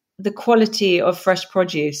like the quality of fresh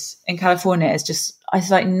produce in California is just,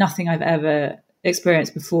 it's like nothing I've ever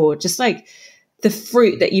experienced before. Just like the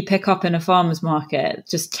fruit that you pick up in a farmer's market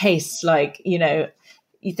just tastes like,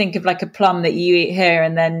 you think of like a plum that you eat here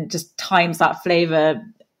and then just times that flavor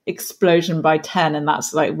explosion by 10, and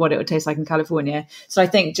that's like what it would taste like in California. So I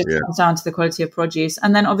think just comes down to the quality of produce.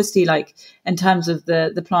 And then obviously, like in terms of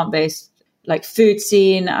the plant-based like food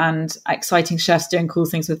scene and exciting chefs doing cool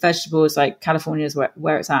things with vegetables, like California is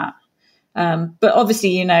where it's at. But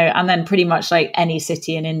obviously, and then pretty much like any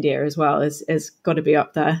city in India as well is got to be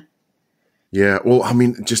up there. Yeah, well, I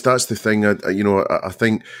mean, just that's the thing. I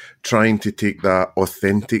think trying to take that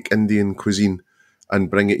authentic Indian cuisine and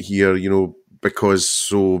bring it here, because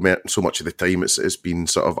so much of the time it's been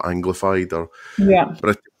sort of Anglified or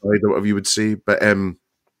Britified or whatever you would say. But I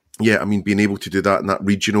mean, being able to do that in that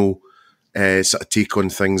regional sort of take on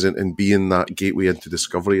things and being that gateway into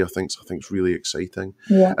discovery, I think is really exciting.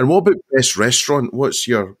 Yeah. And what about best restaurant? What's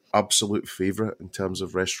your absolute favourite in terms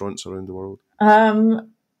of restaurants around the world?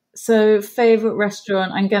 So favourite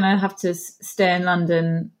restaurant, I'm going to have to stay in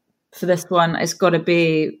London for this one. It's got to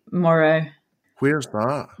be Morrow. Where's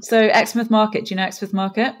that? So Exmouth Market. Do you know Exmouth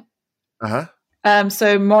Market? Uh-huh.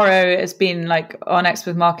 So Morrow has been like on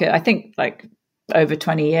Exmouth Market, I think like over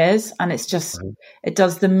 20 years. And it's just, it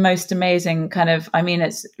does the most amazing kind of, I mean,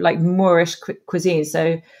 it's like Moorish cuisine.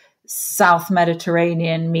 So South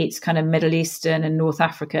Mediterranean meets kind of Middle Eastern and North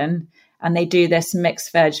African. And they do this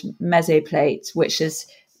mixed veg meze plate, which is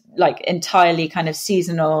like entirely kind of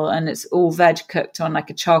seasonal, and it's all veg cooked on like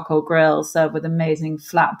a charcoal grill, served with amazing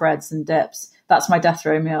flatbreads and dips. That's my death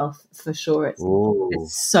row meal for sure. It's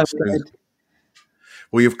so good.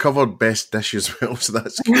 Well, you've covered best dish as well, so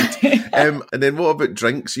that's good. And then what about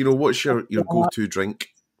drinks? What's your go-to drink?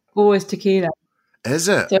 Always tequila. Is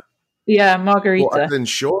it? So, yeah, margarita. What, as in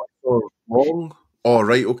short or long? Oh,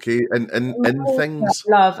 right, okay. And things.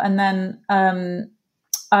 Love. And then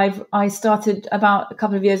I started about a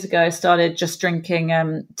couple of years ago, I started just drinking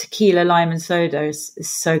tequila, lime and soda. It's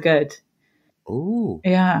so good. Oh.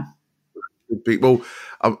 Yeah. Well,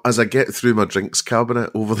 as I get through my drinks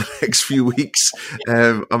cabinet over the next few weeks,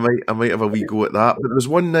 I might have a wee go at that. But there was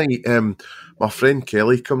one night, my friend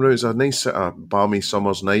Kelly come round. It was a nice sort of balmy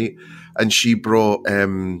summer's night, and she brought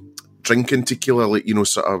drinking tequila, like,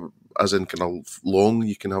 sort of as in kind of long.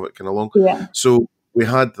 You can have it kind of long. Yeah. So we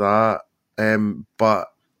had that, but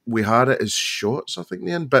we had it as shots, I think, in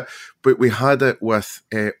the end. But we had it with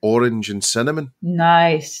orange and cinnamon.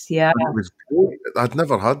 Nice, yeah. And it was great. I'd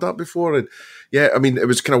never had that before, and I mean, it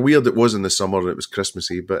was kind of weird. It was in the summer, and it was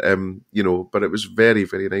Christmassy, but but it was very,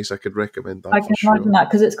 very nice. I could recommend that. I can imagine that,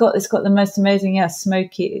 because it's got the most amazing,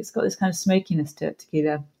 smoky. It's got this kind of smokiness to it,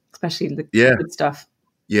 tequila, especially the good stuff.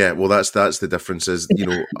 Yeah, well, that's the difference. Is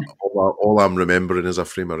all I'm remembering as a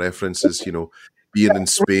frame of reference is being in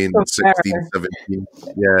Spain, 16, 17,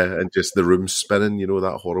 and just the room spinning,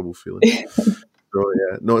 that horrible feeling. So,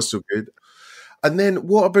 yeah, not so good. And then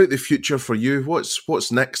what about the future for you?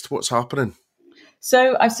 What's next? What's happening?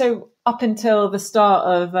 So up until the start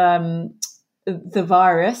of the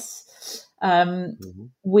virus,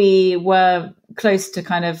 we were close to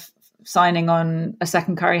kind of signing on a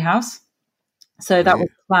second curry house. So that was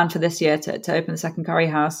planned for this year to open the second curry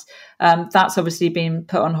house. That's obviously been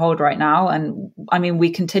put on hold right now. And I mean, we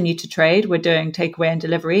continue to trade. We're doing takeaway and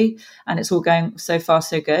delivery, and it's all going so far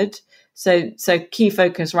so good. So key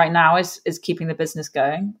focus right now is keeping the business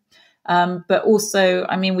going. But also,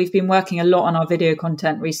 I mean, we've been working a lot on our video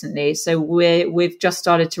content recently. So we've just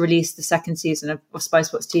started to release the second season of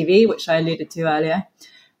SpiceBox TV, which I alluded to earlier.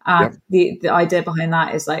 The idea behind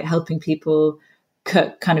that is like helping people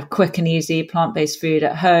cook kind of quick and easy plant-based food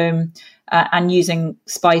at home, and using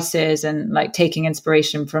spices and like taking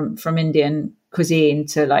inspiration from Indian cuisine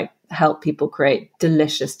to like help people create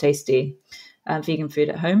delicious, tasty vegan food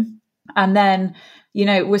at home. And then, you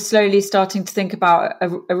know, we're slowly starting to think about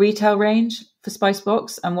a retail range for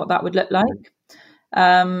SpiceBox and what that would look like.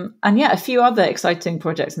 And a few other exciting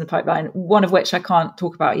projects in the pipeline, one of which I can't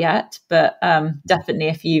talk about yet, but definitely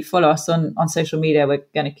if you follow us on social media, we're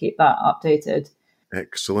going to keep that updated.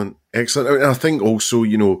 Excellent. And I think also,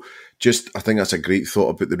 you know, I think that's a great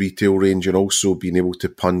thought about the retail range, and also being able to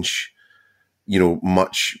punch, you know,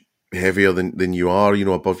 much heavier than you are, you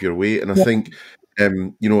know, above your weight. And I think,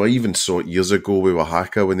 you know, I even saw it years ago with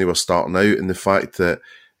Oaxaca when they were starting out, and the fact that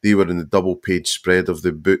they were in the double page spread of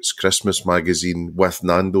the Boots Christmas magazine with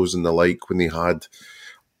Nando's and the like, when they had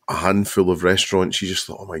a handful of restaurants. You just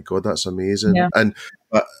thought, oh my God, that's amazing. Yeah. And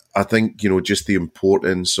I think, you know, just the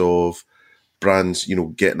importance of brands, you know,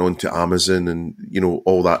 getting onto Amazon and, you know,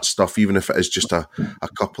 all that stuff, even if it is just a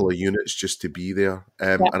couple of units just to be there.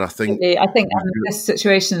 And I think this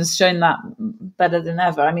situation has shown that better than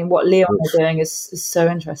ever. I mean, what Leon are doing is so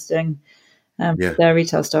interesting, their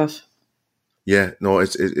retail stuff. Yeah, no,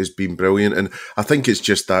 it's been brilliant. And I think it's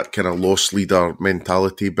just that kind of loss leader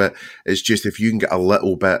mentality, but it's just if you can get a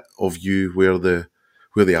little bit of you where the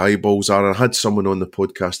eyeballs are. And I had someone on the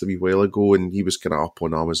podcast a wee while ago, and he was kind of up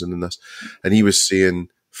on Amazon and this, and he was saying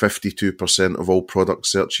 52% of all product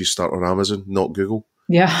searches start on Amazon, not Google.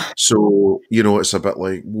 Yeah. So, you know, it's a bit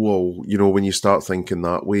like, whoa, you know, when you start thinking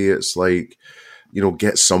that way, it's like, you know,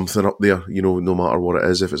 get something up there, you know, no matter what it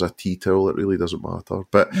is. If it's a tea towel, it really doesn't matter.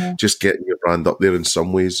 But just getting your brand up there in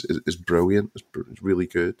some ways is brilliant. It's really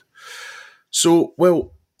good. So,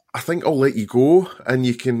 well, I think I'll let you go and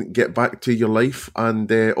you can get back to your life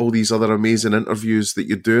and all these other amazing interviews that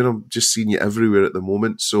you're doing. I'm just seeing you everywhere at the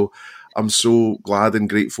moment. So I'm so glad and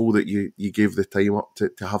grateful that you gave the time up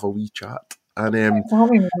to have a wee chat. And thanks for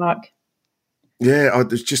having me, Mark. Yeah,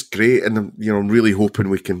 it's just great, and you know, I'm really hoping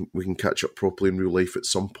we can catch up properly in real life at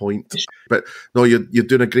some point. But no, you're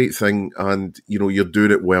doing a great thing, and you know, you're doing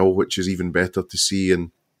it well, which is even better to see. And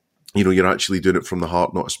you know, you're actually doing it from the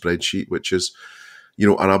heart, not a spreadsheet, which is, you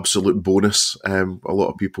know, an absolute bonus. A lot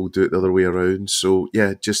of people do it the other way around. So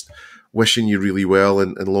yeah, just wishing you really well,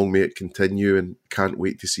 and long may it continue, and can't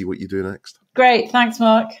wait to see what you do next. Great, thanks,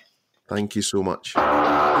 Mark. Thank you so much.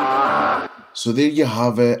 So there you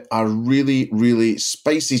have it, a really, really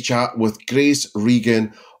spicy chat with Grace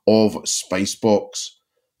Regan of SpiceBox.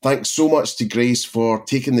 Thanks so much to Grace for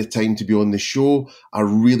taking the time to be on the show. I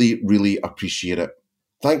really, really appreciate it.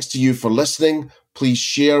 Thanks to you for listening. Please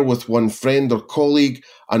share with one friend or colleague,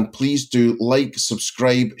 and please do like,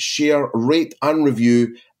 subscribe, share, rate and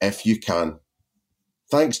review if you can.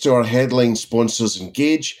 Thanks to our headline sponsors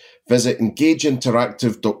Engage. Visit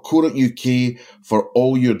engageinteractive.co.uk for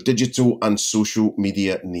all your digital and social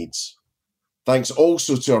media needs. Thanks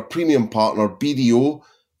also to our premium partner BDO.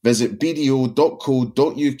 Visit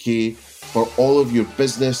bdo.co.uk for all of your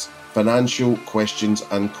business, financial questions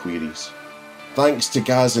and queries. Thanks to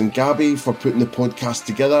Gaz and Gabby for putting the podcast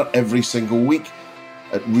together every single week.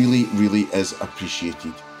 It really, really is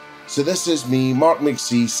appreciated. So this is me, Mark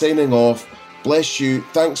McSee, signing off. Bless you.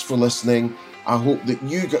 Thanks for listening. I hope that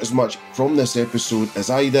you got as much from this episode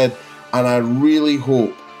as I did, and I really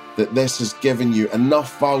hope that this has given you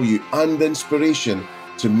enough value and inspiration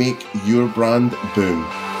to make your brand boom.